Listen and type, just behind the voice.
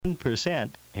88%.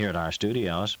 Here at our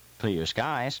studios, clear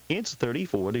skies, it's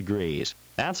 34 degrees.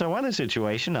 That's our weather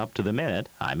situation up to the minute.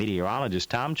 I'm meteorologist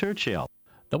Tom Churchill.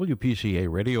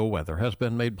 WPCA Radio Weather has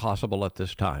been made possible at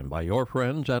this time by your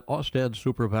friends at Austed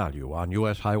Super Value on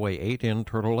U.S. Highway 8 in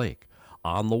Turtle Lake.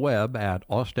 On the web at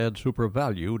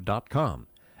austedsupervalue.com.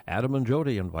 Adam and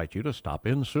Jody invite you to stop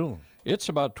in soon. It's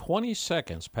about 20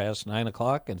 seconds past 9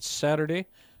 o'clock. It's Saturday,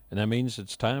 and that means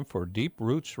it's time for Deep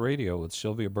Roots Radio with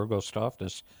Sylvia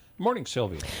Burgos-Stoffness. Good morning,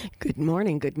 Sylvia. Good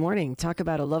morning, good morning. Talk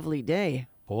about a lovely day.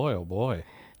 Boy, oh boy.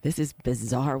 This is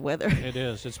bizarre weather. It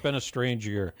is. It's been a strange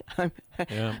year.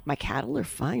 Yeah. My cattle are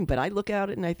fine, but I look out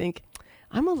and I think,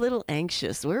 I'm a little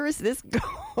anxious. Where is this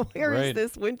going? Where is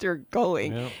this winter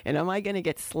going? Yeah. And am I going to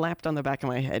get slapped on the back of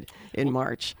my head in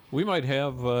March? We might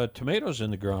have tomatoes in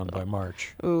the ground by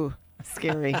March. Ooh,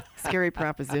 scary, scary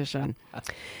proposition.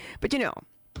 But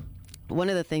one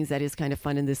of the things that is kind of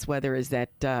fun in this weather is that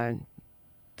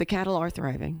the cattle are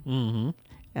thriving.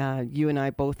 Mm-hmm. You and I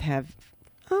both have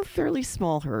fairly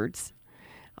small herds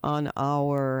on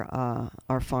our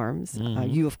farms.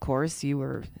 Mm-hmm. You, of course,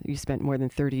 you spent more than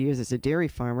 30 years as a dairy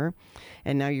farmer,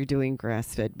 and now you're doing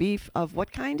grass-fed beef. Of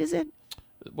what kind is it?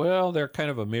 Well, they're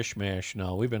kind of a mishmash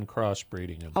now. We've been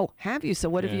crossbreeding them. Oh, have you? So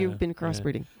what have you been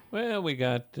crossbreeding? Well, we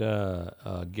got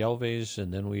Gelbviehs,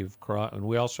 and then and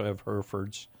we also have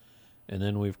Herefords, and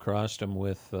then we've crossed them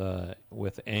with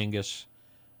Angus.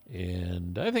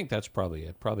 And I think that's probably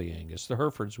it, probably Angus. The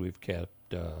Herefords we've kept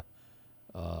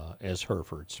as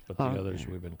Herefords, but the others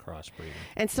we've been crossbreeding.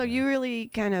 And so you really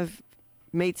kind of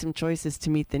made some choices to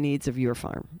meet the needs of your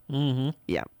farm. Mm-hmm.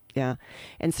 Yeah, yeah.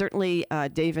 And certainly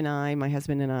Dave and I, my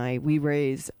husband and I, we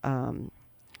raise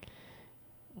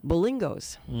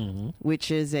Bolingos,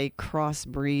 which is a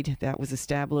crossbreed that was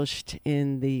established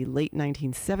in the late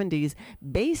 1970s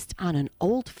based on an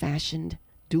old-fashioned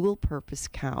dual-purpose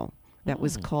cow that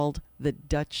was called the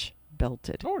Dutch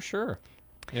Belted. Oh, sure.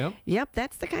 Yep. Yep,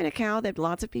 that's the kind of cow that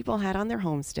lots of people had on their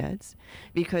homesteads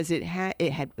because it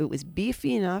was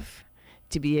beefy enough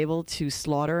to be able to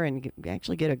slaughter and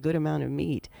actually get a good amount of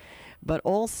meat, but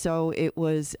also it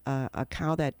was a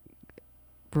cow that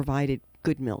provided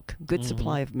good milk, good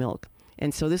supply of milk.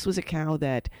 And so this was a cow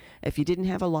that if you didn't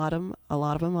have a lot of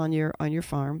them on your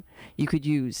farm, you could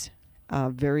use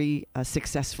very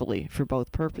successfully for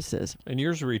both purposes. And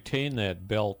yours retain that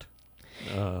belt.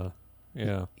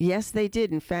 Yeah. Yes, they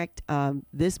did. In fact,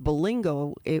 this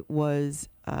Bolingo, it was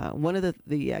one of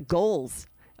the goals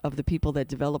of the people that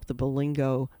developed the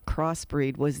Bolingo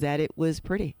crossbreed was that it was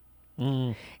pretty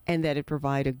and that it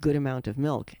provided a good amount of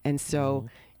milk. And so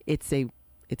it's a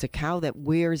cow that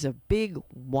wears a big,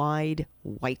 wide,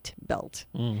 white belt.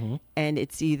 And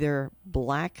it's either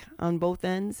black on both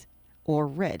ends or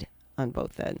red on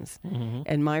both ends.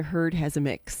 And my herd has a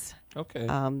mix. Okay.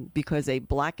 Because a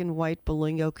black and white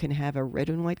Bolingo can have a red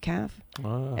and white calf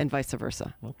and vice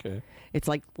versa. Okay. It's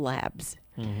like labs.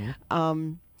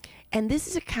 And this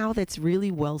is a cow that's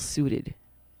really well suited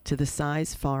to the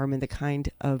size farm and the kind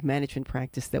of management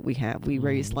practice that we have. We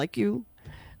raise, like you,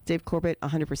 Dave Corbett,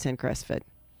 100% grass-fed.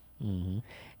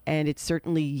 And it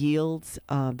certainly yields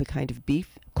the kind of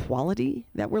beef quality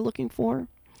that we're looking for.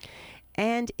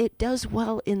 And it does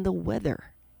well in the weather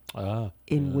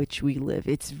in which we live.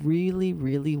 It's really,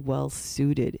 really well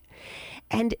suited.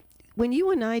 And when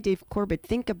you and I, Dave Corbett,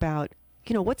 think about,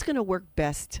 what's going to work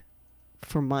best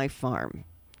for my farm,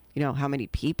 how many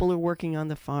people are working on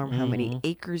the farm, how many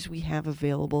acres we have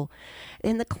available,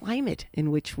 and the climate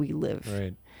in which we live.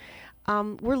 Right.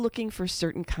 We're looking for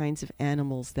certain kinds of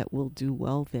animals that will do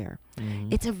well there.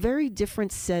 It's a very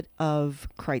different set of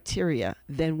criteria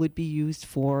than would be used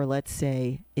for, let's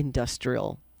say,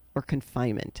 industrial or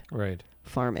confinement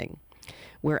farming,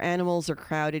 where animals are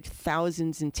crowded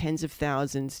thousands and tens of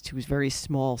thousands to very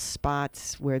small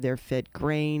spots where they're fed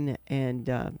grain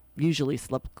and usually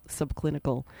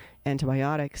subclinical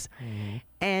antibiotics,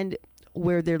 and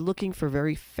where they're looking for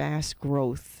very fast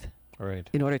growth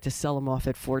in order to sell them off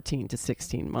at 14 to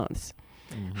 16 months.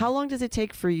 How long does it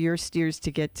take for your steers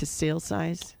to get to sale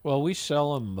size? Well, we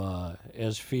sell them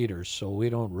as feeders, so we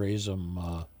don't raise them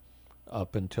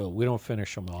up until we don't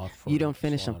finish them off. You don't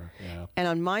finish them. Yeah. And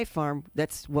on my farm,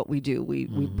 that's what we do. We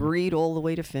breed all the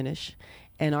way to finish,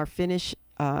 and our finish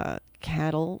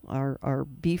cattle, our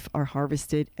beef, are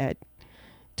harvested at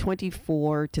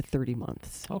 24 to 30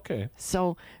 months. Okay.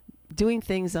 So doing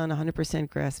things on 100%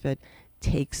 grass-fed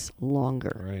takes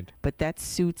longer. Right. But that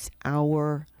suits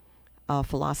our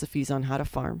philosophies on how to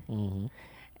farm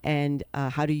and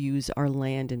how to use our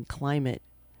land and climate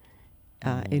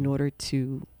in order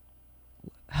to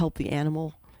help the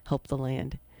animal, help the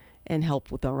land, and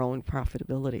help with our own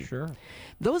profitability. Sure.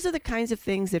 Those are the kinds of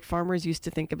things that farmers used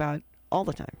to think about all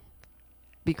the time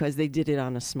because they did it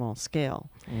on a small scale.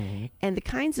 Mm-hmm. And the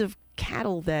kinds of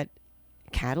cattle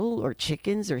or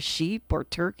chickens or sheep or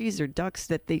turkeys or ducks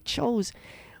that they chose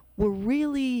were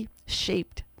really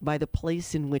shaped by the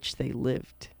place in which they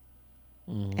lived.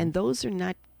 Mm-hmm. And those are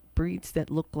not breeds that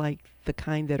look like the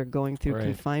kind that are going through Right.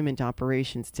 confinement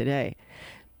operations today.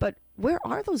 But where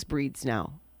are those breeds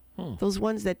now? Those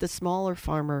ones that the smaller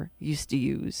farmer used to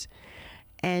use.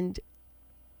 And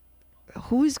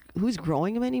who's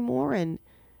growing them anymore? And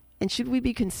should we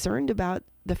be concerned about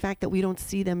the fact that we don't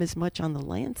see them as much on the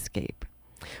landscape?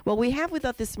 Well, we have with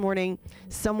us this morning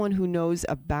someone who knows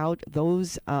about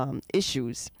those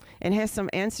issues and has some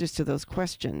answers to those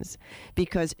questions,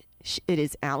 because it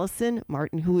is Allison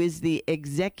Martin, who is the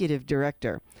executive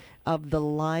director of the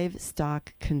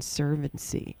Livestock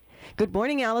Conservancy. Good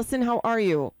morning, Allison. How are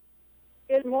you?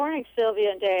 Good morning,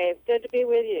 Sylvia and Dave. Good to be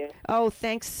with you. Oh,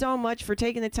 thanks so much for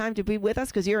taking the time to be with us,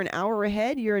 because you're an hour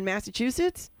ahead. You're in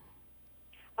Massachusetts?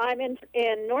 I'm in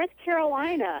North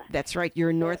Carolina. That's right.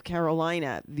 You're in North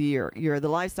Carolina. The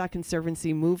Livestock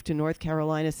Conservancy moved to North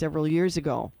Carolina several years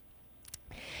ago.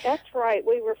 That's right.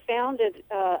 We were founded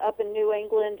up in New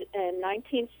England in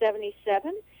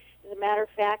 1977. As a matter of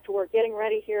fact, we're getting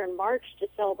ready here in March to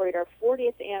celebrate our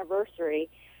 40th anniversary,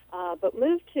 but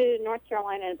moved to North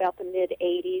Carolina in about the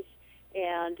mid-'80s,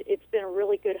 and it's been a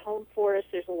really good home for us.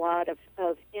 There's a lot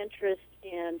of interest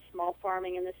in small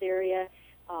farming in this area,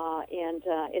 and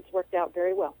it's worked out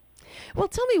very well. Well,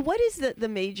 tell me, what is the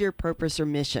major purpose or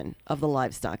mission of the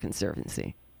Livestock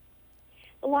Conservancy?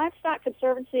 The Livestock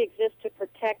Conservancy exists to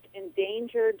protect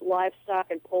endangered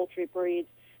livestock and poultry breeds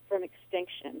from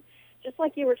extinction. Just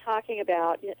like you were talking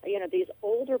about, these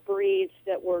older breeds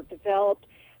that were developed,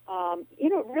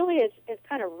 really as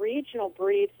kind of regional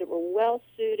breeds that were well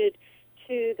suited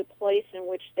to the place in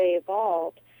which they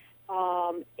evolved.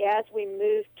 As we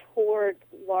move toward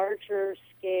larger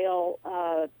scale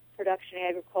production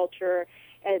agriculture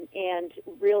and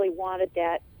really wanted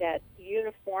that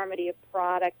uniformity of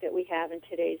product that we have in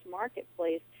today's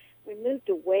marketplace, we moved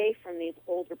away from these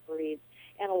older breeds.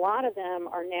 And a lot of them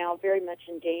are now very much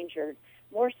endangered.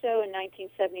 More so in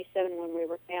 1977 when we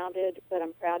were founded, but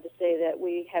I'm proud to say that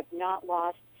we have not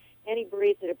lost any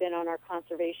breeds that have been on our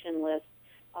conservation list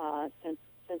since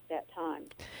that time.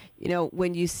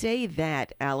 When you say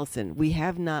that, Allison, we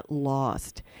have not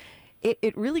lost,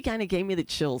 it really kind of gave me the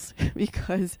chills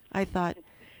because I thought,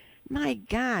 my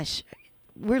gosh,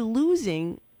 we're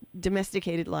losing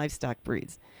domesticated livestock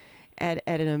breeds at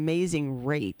an amazing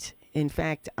rate. In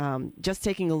fact, just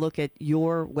taking a look at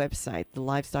your website, the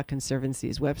Livestock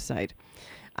Conservancy's website,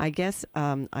 I guess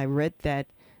I read that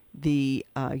the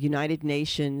United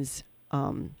Nations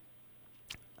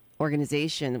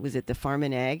organization, was it the Farm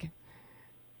and Ag,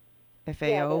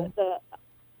 FAO? Yeah,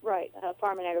 right,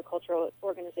 Farm and Agricultural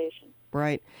Organization.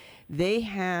 Right. They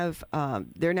have,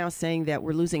 they're now saying that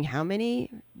we're losing how many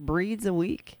breeds a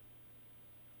week?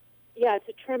 Yeah, it's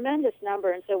a tremendous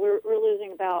number, and so we're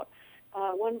losing about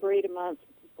one breed a month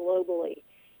globally.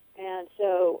 And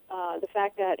so the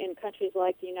fact that in countries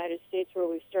like the United States, where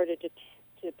we've started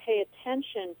to pay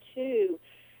attention to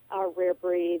our rare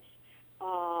breeds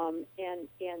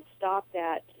and stop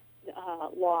that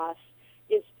loss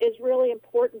is really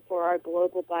important for our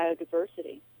global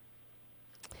biodiversity.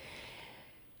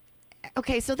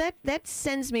 Okay, so that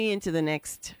sends me into the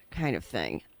next kind of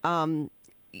thing.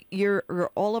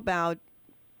 You're all about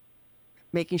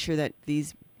making sure that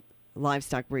these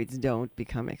livestock breeds don't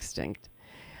become extinct.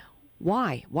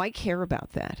 Why? Why care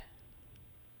about that?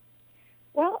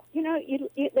 Well,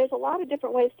 there's a lot of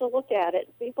different ways to look at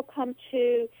it. People come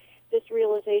to this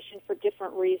realization for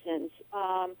different reasons.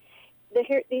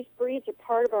 These breeds are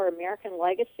part of our American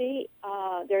legacy.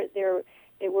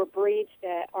 They were breeds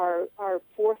that our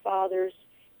forefathers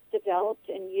developed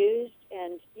and used.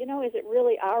 And, is it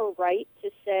really our right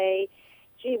to say,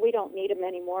 gee, we don't need them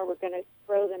anymore, we're going to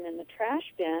throw them in the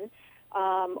trash bin?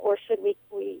 Or should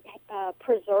we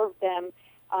preserve them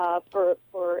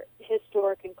for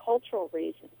historic and cultural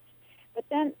reasons? But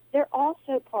then they're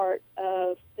also part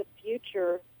of the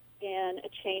future in a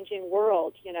changing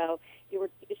world. You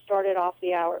started off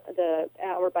the hour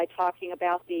by talking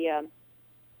about the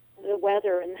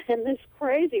weather and this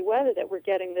crazy weather that we're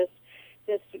getting this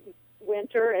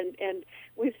winter, and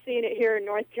we've seen it here in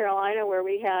North Carolina, where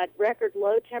we had record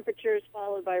low temperatures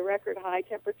followed by record high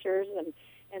temperatures,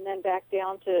 and then back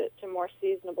down to more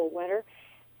seasonable winter.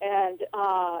 And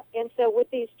so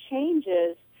with these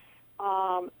changes,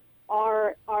 are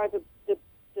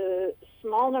the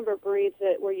small number of breeds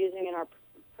that we're using in our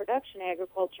production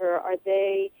agriculture, are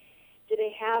they do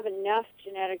they have enough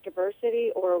genetic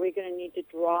diversity, or are we going to need to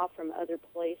draw from other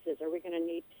places? Are we going to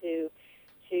need to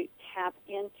tap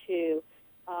into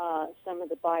some of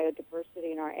the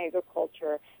biodiversity in our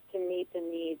agriculture to meet the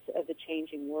needs of the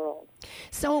changing world?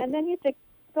 So, and then you think,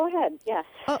 go ahead, yes.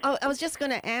 Oh, I was just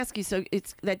going to ask you. So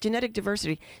it's that genetic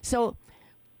diversity. So,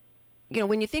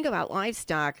 when you think about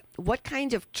livestock, what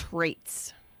kind of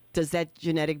traits does that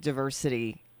genetic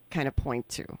diversity kind of point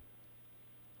to?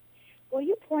 Well,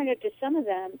 you pointed to some of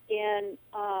them in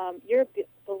your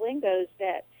Belingos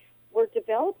that were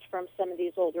developed from some of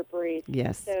these older breeds.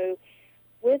 Yes. So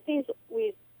with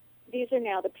these are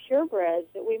now the purebreds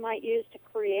that we might use to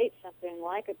create something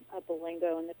like a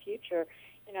Belingo in the future.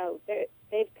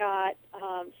 They've got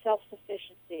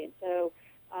self-sufficiency, and so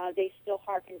they still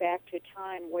harken back to a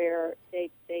time where they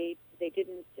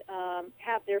didn't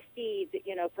have their feed,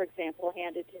 for example,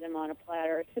 handed to them on a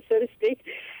platter, so to speak.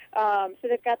 So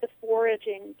they've got the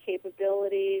foraging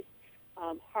capabilities,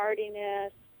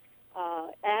 hardiness,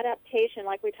 adaptation,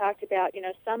 like we talked about.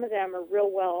 Some of them are real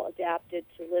well adapted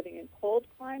to living in cold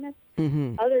climates.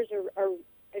 Mm-hmm. Others are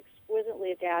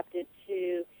exquisitely adapted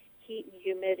to heat and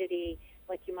humidity,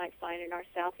 like you might find in our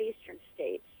southeastern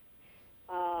states.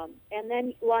 And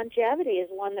then longevity is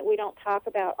one that we don't talk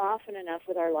about often enough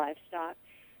with our livestock,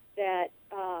 that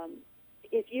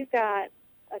if you've got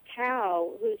a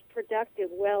cow who's productive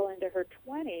well into her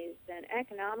 20s, then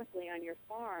economically on your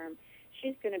farm,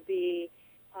 she's going to be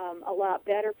a lot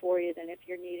better for you than if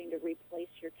you're needing to replace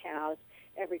your cows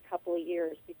every couple of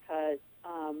years because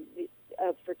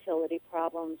of fertility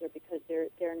problems or because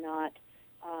they're not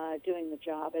doing the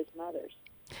job as mothers.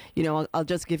 I'll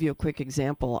just give you a quick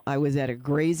example. I was at a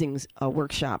grazing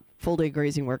workshop, full-day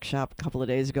grazing workshop a couple of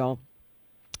days ago,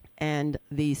 and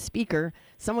the speaker,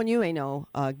 someone you may know,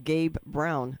 Gabe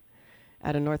Brown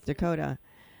out of North Dakota,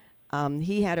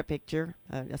 he had a picture,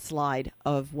 a slide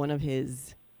of one of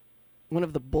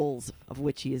the bulls of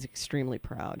which he is extremely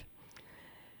proud.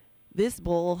 This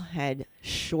bull had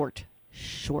short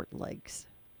legs,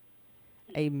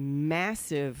 a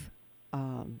massive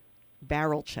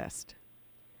barrel chest,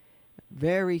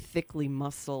 very thickly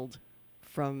muscled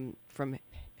from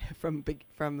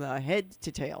head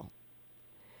to tail.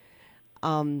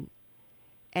 And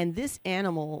this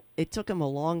animal, it took him a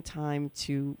long time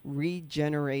to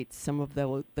regenerate some of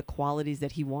the qualities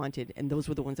that he wanted, and those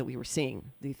were the ones that we were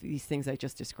seeing, these things I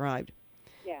just described.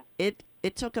 Yeah.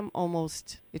 It took him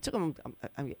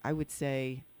I would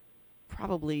say,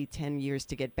 probably 10 years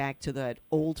to get back to that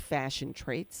old-fashioned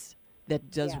traits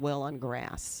that does well on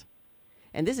grass.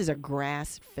 And this is a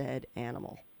grass-fed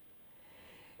animal.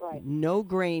 Right. No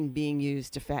grain being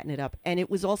used to fatten it up. And it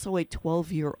was also a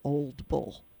 12-year-old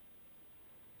bull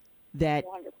that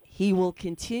Wonderful. he will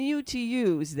continue to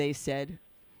use, they said,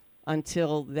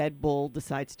 until that bull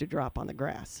decides to drop on the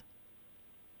grass.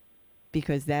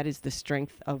 Because that is the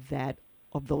strength of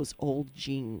those old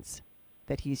genes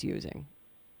that he's using.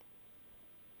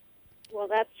 Well,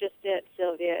 that's just it,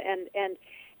 Sylvia.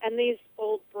 And these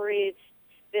old breeds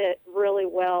fit really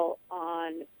well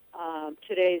on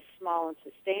today's small and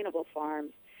sustainable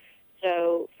farms.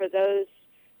 So for those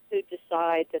who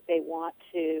decide that they want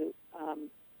to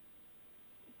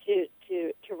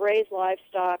raise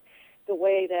livestock the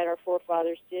way that our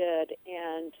forefathers did,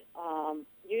 and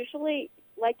usually,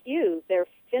 like you, they're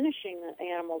finishing the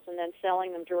animals and then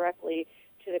selling them directly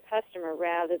to the customer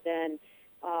rather than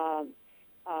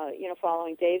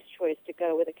following Dave's choice to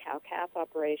go with a cow-calf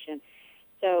operation.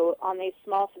 So on these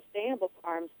small sustainable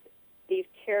farms, these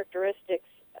characteristics,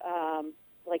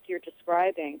 like you're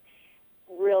describing,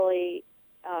 really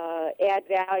add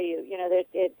value.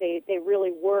 They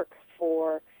really work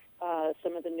for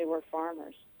some of the newer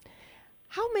farmers.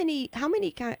 How many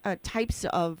types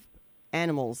of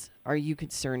animals are you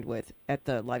concerned with at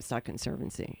the Livestock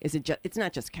Conservancy? Is it it's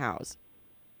not just cows?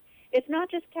 It's not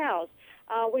just cows.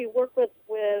 We work with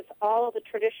all of the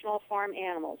traditional farm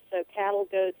animals, so cattle,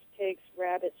 goats, pigs,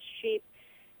 rabbits, sheep,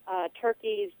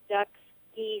 turkeys, ducks,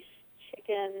 geese,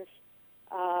 chickens.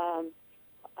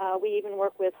 We even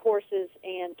work with horses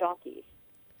and donkeys.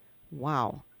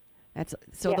 Wow.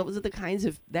 Those are the kinds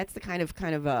of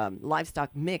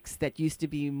livestock mix that used to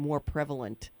be more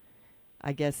prevalent,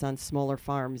 I guess, on smaller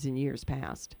farms in years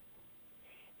past.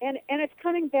 And it's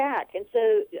coming back, and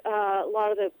so a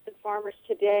lot of the farmers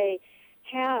today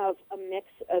have a mix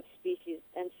of species,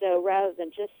 and so rather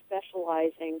than just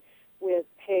specializing with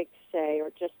pigs, say, or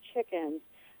just chickens,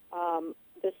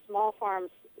 the small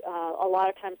farms, a lot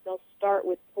of times they'll start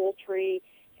with poultry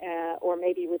or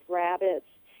maybe with rabbits,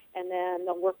 and then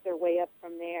they'll work their way up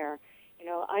from there.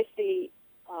 I see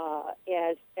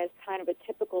as kind of a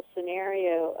typical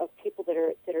scenario of people that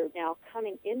are now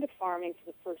coming into farming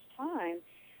for the first time.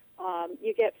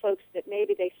 You get folks that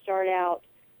maybe they start out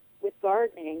with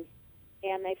gardening,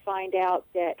 and they find out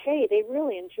that, hey, they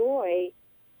really enjoy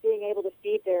being able to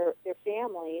feed their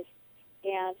families.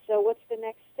 And so what's the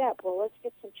next step? Well, let's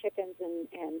get some chickens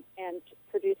and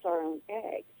produce our own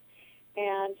eggs.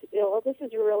 And this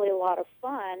is really a lot of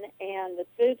fun, and the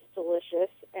food's delicious,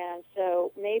 and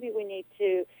so maybe we need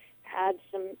to add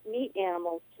some meat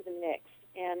animals to the mix.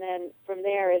 And then from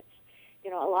there, it's, a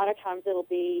lot of times it'll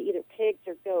be either pigs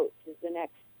or goats is the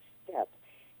next step.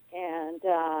 And,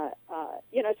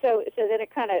 so then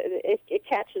it kind of, it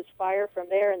catches fire from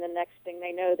there, and the next thing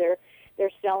they know,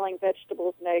 they're selling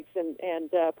vegetables and eggs and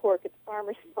pork at the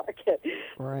farmer's market.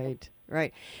 Right.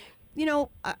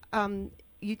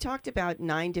 You talked about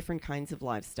 9 different kinds of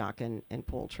livestock and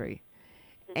poultry.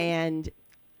 Mm-hmm. And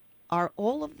are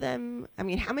all of them,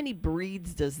 how many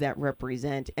breeds does that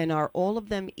represent? And are all of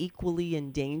them equally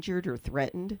endangered or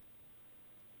threatened?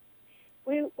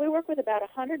 We work with about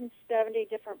 170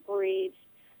 different breeds,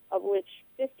 of which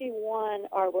 51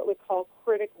 are what we call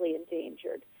critically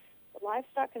endangered. The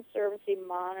Livestock Conservancy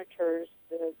monitors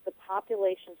the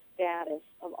population status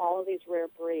of all of these rare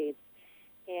breeds,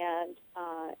 and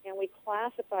we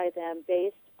classify them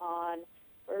based on,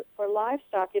 for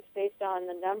livestock, it's based on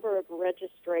the number of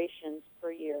registrations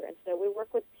per year. And so we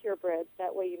work with purebreds.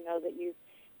 That way you know that you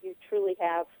truly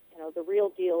have, the real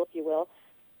deal, if you will.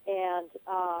 And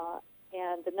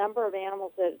the number of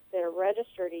animals that are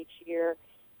registered each year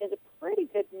is a pretty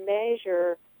good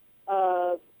measure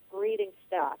of breeding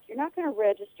stock. You're not going to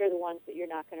register the ones that you're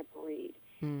not going to breed.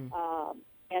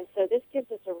 And so this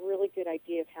gives us a really good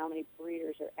idea of how many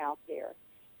breeders are out there.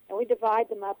 And we divide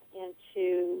them up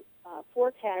into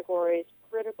 4 categories.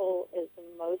 Critical is the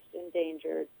most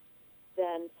endangered,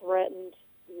 then threatened,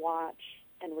 watch,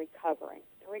 and recovering.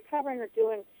 And recovering are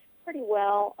doing pretty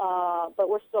well, but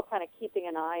we're still kind of keeping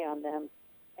an eye on them.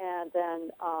 And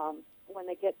then when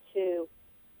they get to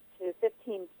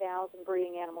 15,000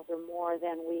 breeding animals or more,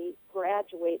 then we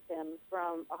graduate them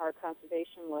from our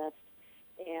conservation list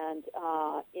and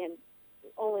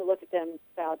only look at them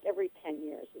about every 10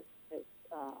 years is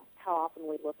how often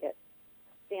we look at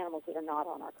the animals that are not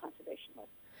on our conservation list.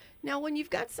 Now, when you've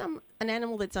got an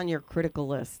animal that's on your critical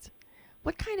list,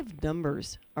 what kind of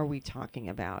numbers are we talking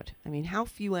about? How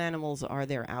few animals are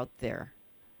there out there?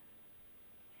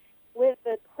 With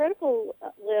the critical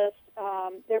list,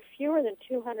 there are fewer than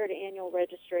 200 annual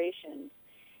registrations.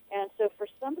 And so for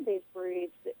some of these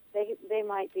breeds, they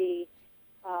might be,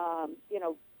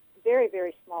 very,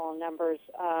 very small numbers.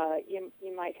 You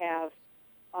might have,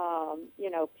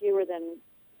 fewer than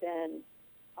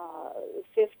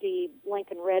 50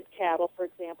 Lincoln Red cattle, for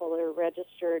example, that are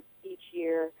registered each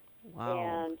year. Wow.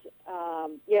 And,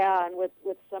 and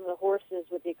with some of the horses,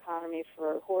 with the economy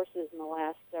for horses in the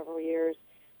last several years,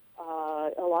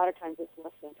 a lot of times it's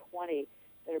less than 20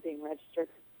 that are being registered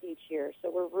each year.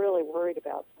 So we're really worried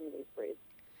about some of these breeds.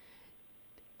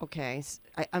 Okay,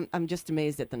 I'm just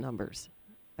amazed at the numbers.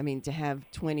 To have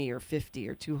 20 or 50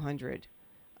 or 200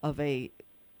 of a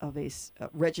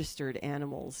registered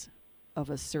animals of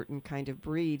a certain kind of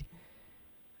breed.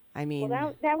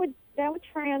 Well, that would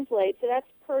translate. So that's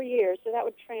per year. So that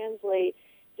would translate,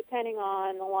 depending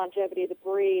on the longevity of the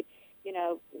breed.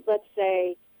 Let's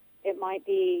say it might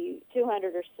be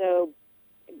 200 or so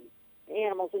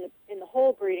animals in the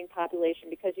whole breeding population,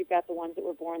 because you've got the ones that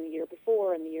were born the year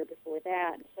before and the year before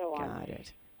that, and so on. Got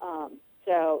it.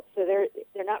 So they're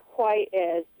not quite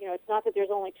as, it's not that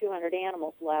there's only 200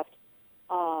 animals left,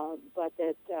 but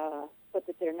that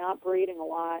they're not breeding a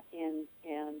lot, and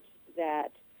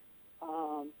that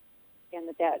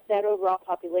overall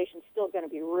population is still going to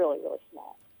be really, really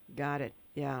small. Got it.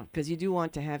 Yeah, because you do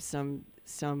want to have some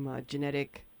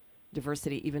genetic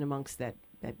diversity even amongst that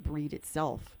breed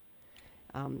itself.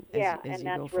 And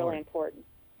that's really important.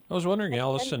 I was wondering,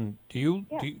 Allison, do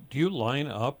you line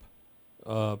up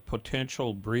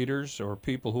potential breeders or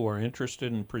people who are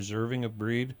interested in preserving a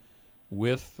breed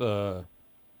with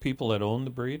people that own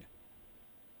the breed?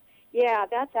 Yeah,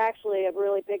 that's actually a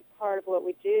really big part of what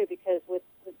we do, because with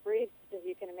breeds, as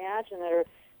you can imagine, that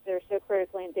are so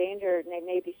critically endangered, and they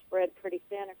may be spread pretty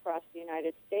thin across the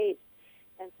United States.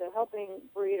 And so helping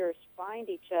breeders find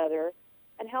each other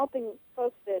and helping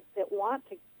folks that want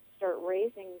to start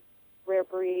raising rare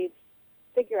breeds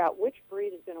figure out which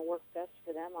breed is going to work best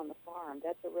for them on the farm.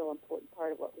 That's a real important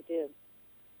part of what we do.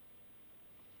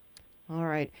 All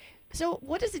right. So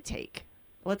what does it take?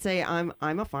 Let's say I'm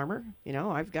a farmer.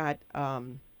 I've got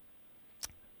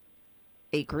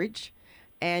acreage,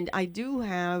 And I do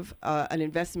have an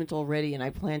investment already, and I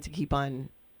plan to keep on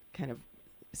kind of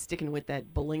sticking with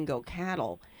that Bolingo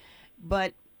cattle.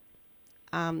 But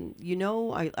I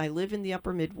live in the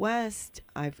upper Midwest.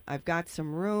 I've got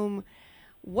some room.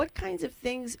 What kinds of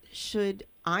things should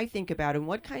I think about, and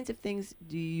what kinds of things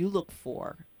do you look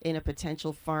for in a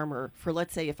potential farmer for,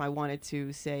 let's say, if I wanted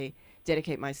to, say,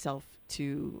 dedicate myself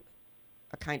to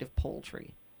a kind of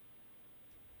poultry?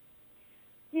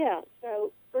 Yeah.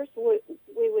 So first, we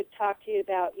would talk to you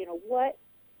about,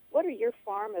 what are your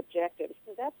farm objectives?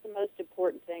 Because that's the most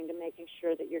important thing to making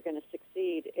sure that you're going to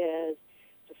succeed, is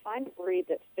to find a breed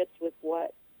that fits with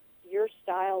what your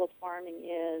style of farming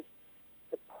is,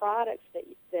 the products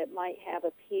that might have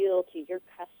appeal to your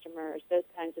customers, those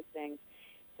kinds of things.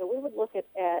 So we would look at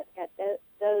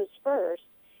those first,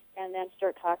 and then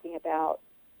start talking about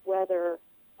whether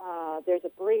there's a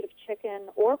breed of chicken,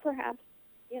 or perhaps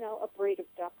a breed of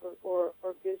duck or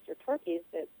goose or turkeys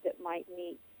that might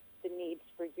meet the needs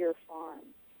for your farm.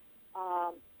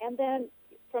 And then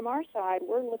from our side,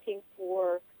 we're looking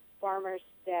for farmers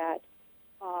that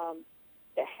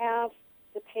have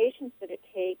the patience that it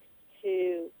takes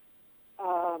to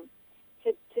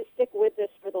stick with this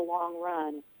for the long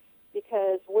run,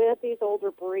 because with these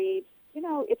older breeds,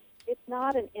 it's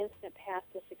not an instant path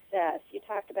to success. You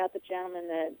talked about the gentleman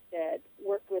that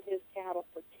worked with his cattle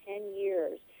for 10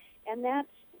 years, and that's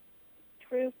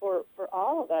true for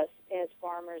all of us as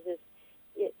farmers.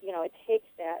 It takes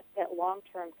that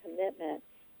long-term commitment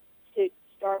to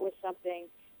start with something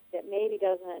that maybe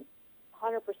doesn't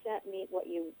 100% meet what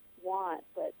you want,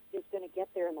 but is going to get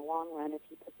there in the long run if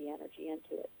you put the energy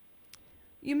into it.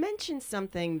 You mentioned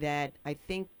something that I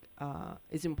think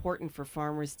is important for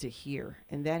farmers to hear,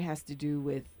 and that has to do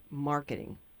with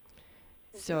marketing.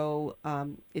 So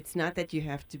it's not that you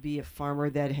have to be a farmer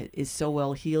that is so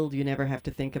well heeled you never have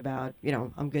to think about,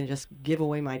 I'm going to just give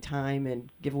away my time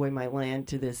and give away my land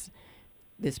to this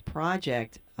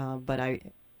project. But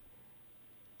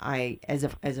I as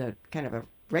a kind of a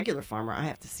regular farmer, I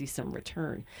have to see some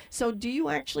return. So do you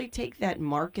actually take that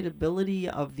marketability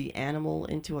of the animal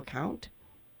into account?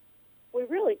 We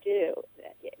really do,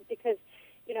 because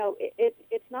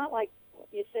it's not like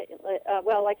you say.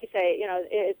 Like you say,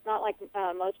 it's not like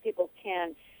most people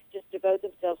can just devote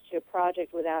themselves to a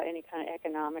project without any kind of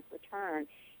economic return.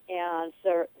 And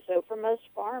so for most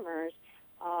farmers,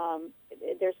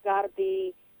 there's got to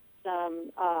be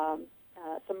some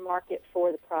market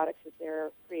for the products that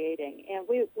they're creating, and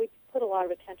we put a lot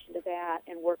of attention to that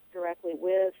and work directly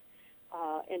with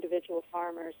individual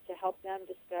farmers to help them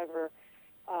discover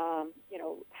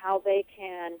how they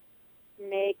can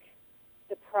make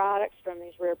the products from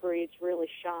these rare breeds really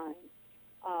shine.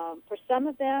 For some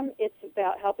of them, it's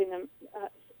about helping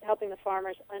the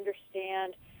farmers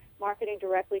understand marketing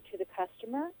directly to the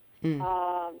customer.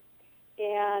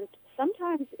 And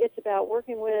sometimes it's about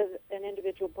working with an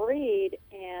individual breed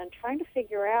and trying to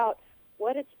figure out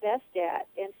what it's best at.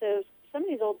 And so some of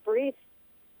these old breeds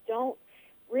don't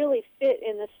really fit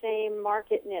in the same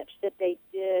market niche that they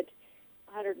did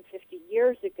 150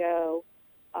 years ago.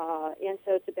 And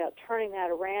so it's about turning that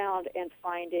around and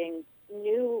finding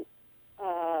new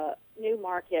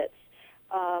markets.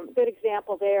 Good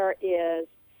example there is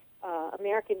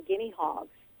American guinea hogs.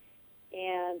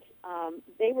 And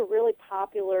they were really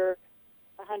popular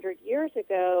 100 years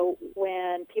ago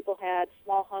when people had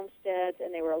small homesteads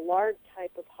and they were a lard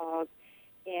type of hog,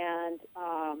 and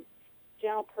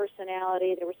gentle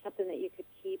personality. There was something that you could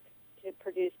keep to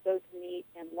produce both meat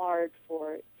and lard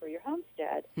for your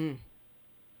homestead.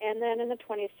 And then in the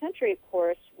 20th century, of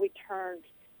course, we turned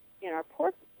in our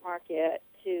pork market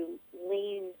to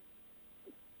lean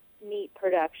meat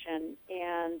production,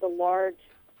 and the lard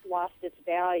lost its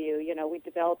value. We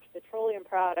developed petroleum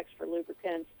products for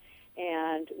lubricants,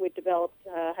 and we developed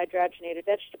hydrogenated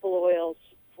vegetable oils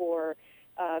for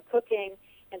cooking.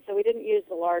 And so we didn't use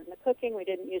the lard in the cooking. We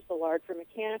didn't use the lard for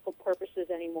mechanical purposes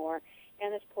anymore.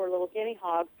 And this poor little guinea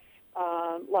hog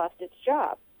lost its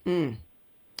job.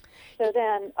 So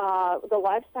then the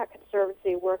Livestock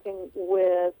Conservancy, working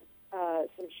with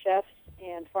some chefs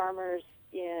and farmers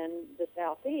in the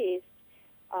Southeast,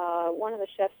 one of the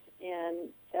chefs in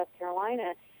South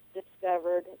Carolina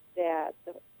discovered that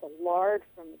the lard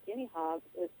from the guinea hog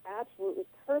was absolutely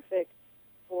perfect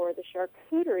for the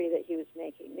charcuterie that he was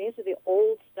making. These are the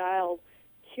old-style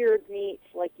cured meats,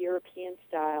 like European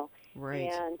style.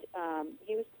 Right. And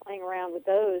he was playing around with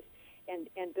those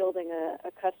and building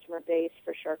a customer base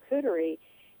for charcuterie.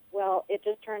 Well, it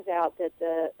just turns out that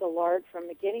the lard from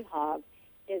the guinea hog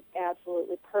is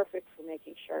absolutely perfect for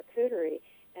making charcuterie.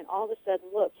 And all of a sudden,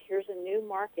 look, here's a new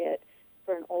market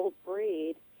for an old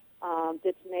breed,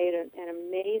 that's made an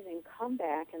amazing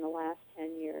comeback in the last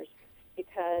 10 years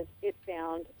because it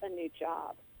found a new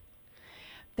job.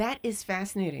 That is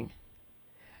fascinating.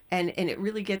 And it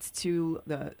really gets to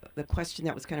the question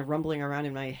that was kind of rumbling around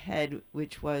in my head,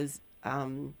 which was,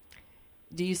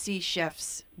 do you see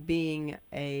chefs being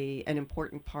an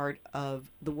important part of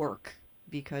the work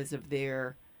because of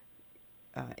their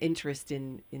interest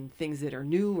in things that are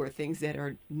new or things that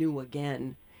are new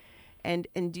again? And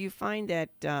do you find that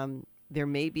there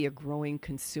may be a growing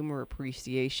consumer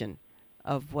appreciation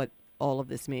of what all of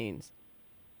this means?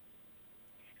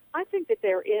 I think that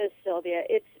there is, Sylvia.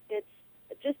 It's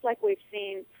just like we've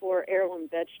seen for heirloom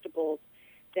vegetables,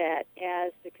 that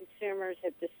as the consumers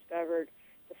have discovered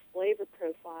the flavor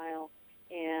profile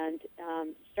and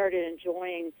started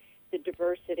enjoying the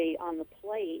diversity on the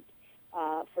plate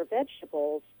for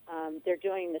vegetables, they're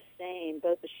doing the same,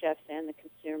 both the chefs and the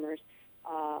consumers,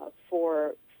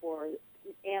 for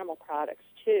animal products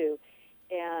too,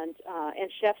 and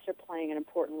chefs are playing an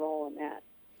important role in that.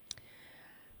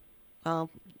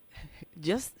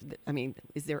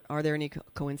 Are there any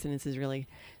coincidences really?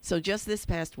 So just this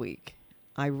past week,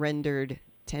 I rendered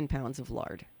 10 pounds of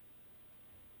lard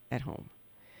at home.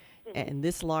 Mm-hmm. And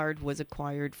this lard was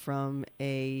acquired from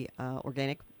a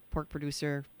organic pork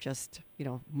producer just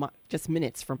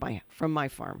minutes from my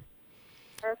farm.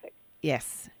 Perfect.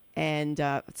 Yes. And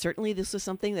certainly this was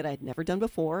something that I'd never done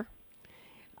before.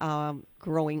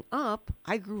 Growing up,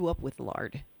 I grew up with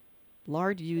lard.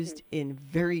 Lard used in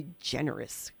very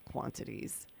generous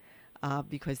quantities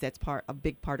because that's a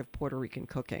big part of Puerto Rican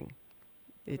cooking.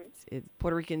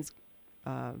 Puerto Ricans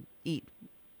eat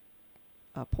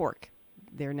pork.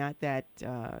 They're not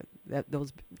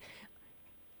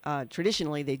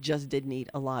traditionally they just didn't eat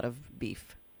a lot of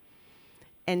beef.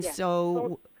 And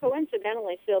so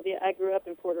coincidentally, Sylvia, I grew up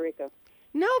in Puerto Rico.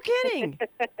 No kidding.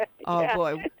 Oh, yeah.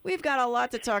 Boy, we've got a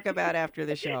lot to talk about after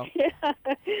the show. Yeah,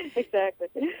 exactly.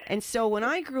 And so when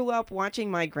I grew up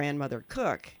watching my grandmother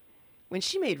cook, when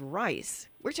she made rice,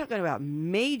 we're talking about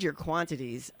major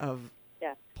quantities of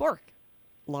pork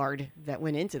lard that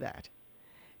went into that.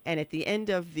 And at the end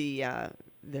of the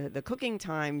cooking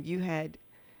time, you had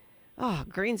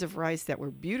grains of rice that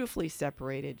were beautifully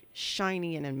separated,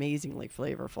 shiny, and amazingly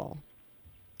flavorful.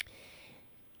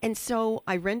 And so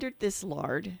I rendered this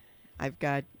lard. I've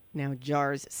got now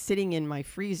jars sitting in my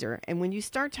freezer. And when you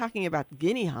start talking about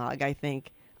guinea hog, I think,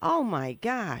 oh my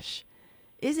gosh,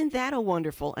 isn't that a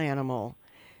wonderful animal?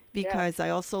 Because I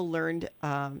also learned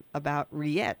about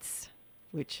rillettes,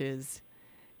 which is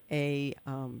a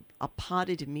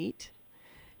potted meat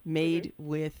made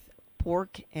with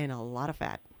pork and a lot of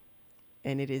fat.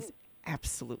 And it is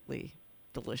absolutely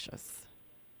delicious.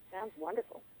 Sounds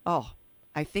wonderful. Oh,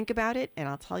 I think about it, and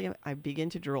I'll tell you, I begin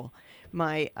to drool.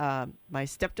 My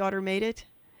stepdaughter made it.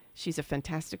 She's a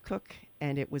fantastic cook,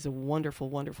 and it was a wonderful,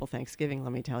 wonderful Thanksgiving,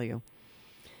 let me tell you.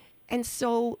 And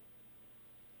so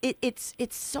it's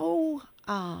so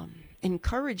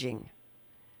encouraging,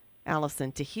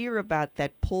 Allison, to hear about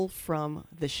that pull from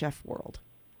the chef world.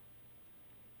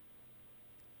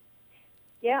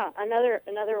 Yeah, another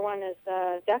one is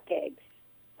duck eggs.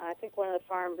 I think one of the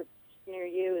farms near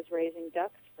you is raising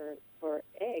ducks for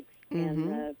eggs,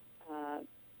 and the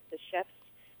chefs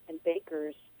and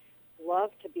bakers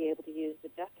love to be able to use the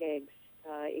duck eggs.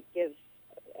 It gives,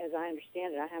 as I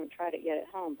understand it, I haven't tried it yet at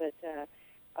home, but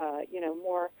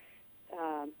more.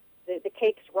 The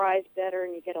cakes rise better,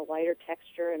 and you get a lighter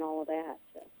texture and all of that.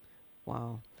 So.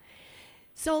 Wow.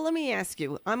 So let me ask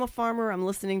you. I'm a farmer. I'm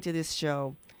listening to this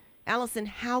show.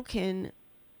 Allison,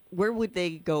 where would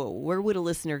they go? Where would a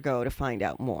listener go to find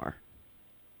out more?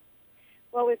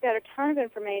 Well, we've got a ton of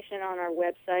information on our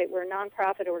website. We're a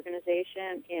nonprofit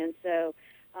organization, and so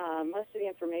most of the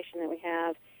information that we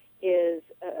have is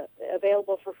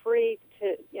available for free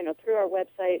through our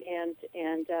website and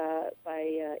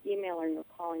by emailing or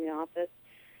calling the office.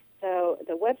 So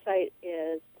the website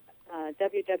is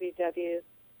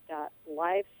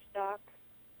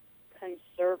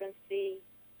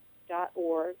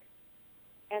www.livestockconservancy.org.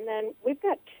 And then we've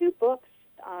got 2 books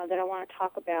that I want to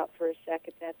talk about for a sec,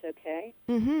 if that's okay.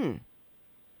 Mm-hmm.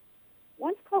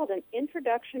 One's called An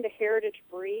Introduction to Heritage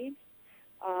Breeds,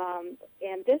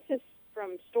 and this is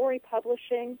from Story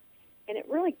Publishing, and it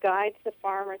really guides the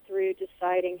farmer through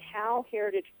deciding how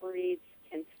heritage breeds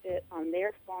can fit on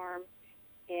their farm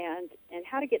and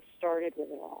how to get started with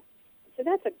it all. So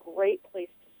that's a great place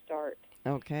to start.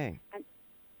 Okay. And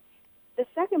the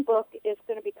second book is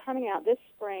going to be coming out this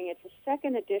spring. It's a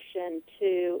second edition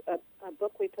to a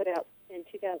book we put out in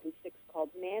 2006 called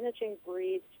Managing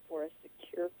Breeds for a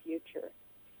Secure Future.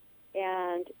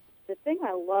 And the thing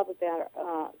I love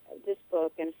about this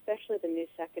book, and especially the new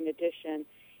second edition,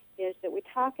 is that we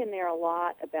talk in there a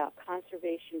lot about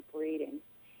conservation breeding.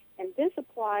 And this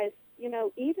applies,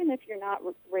 even if you're not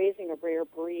raising a rare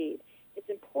breed, it's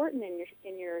important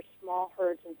in your small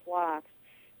herds and flocks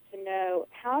to know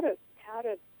how to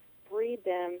breed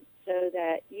them so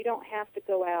that you don't have to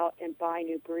go out and buy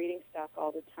new breeding stock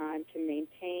all the time to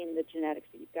maintain the genetics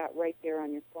that you've got right there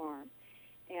on your farm.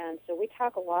 And so we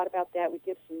talk a lot about that. We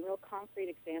give some real concrete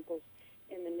examples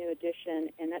in the new edition,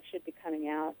 and that should be coming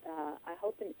out, I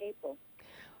hope, in April.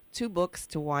 2 books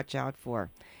to watch out for.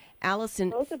 Allison.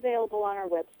 Both available on our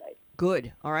website.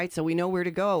 Good. All right, so we know where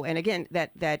to go. And again,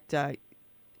 that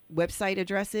website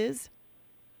address is?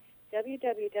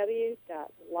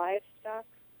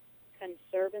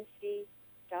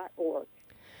 www.livestockconservancy.org.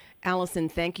 Allison,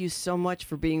 thank you so much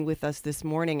for being with us this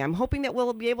morning. I'm hoping that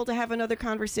we'll be able to have another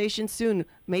conversation soon,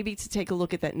 maybe to take a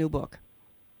look at that new book.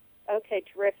 Okay,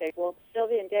 terrific. Well,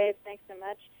 Sylvia and Dave, thanks so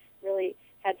much. Really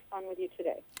had fun with you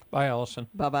today. Bye, Allison.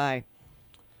 Bye-bye.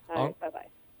 All right, bye-bye.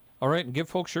 All right, and give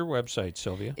folks your website,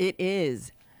 Sylvia. It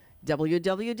is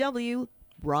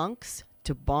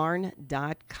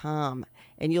www.bronxtobarn.com.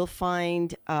 And you'll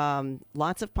find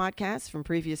lots of podcasts from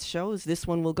previous shows. This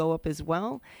one will go up as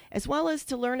well as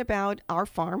to learn about our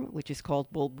farm, which is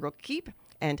called Bullbrook Keep,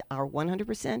 and our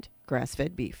 100%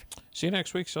 grass-fed beef. See you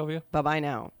next week, Sylvia. Bye-bye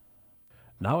now.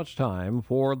 Now it's time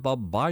for the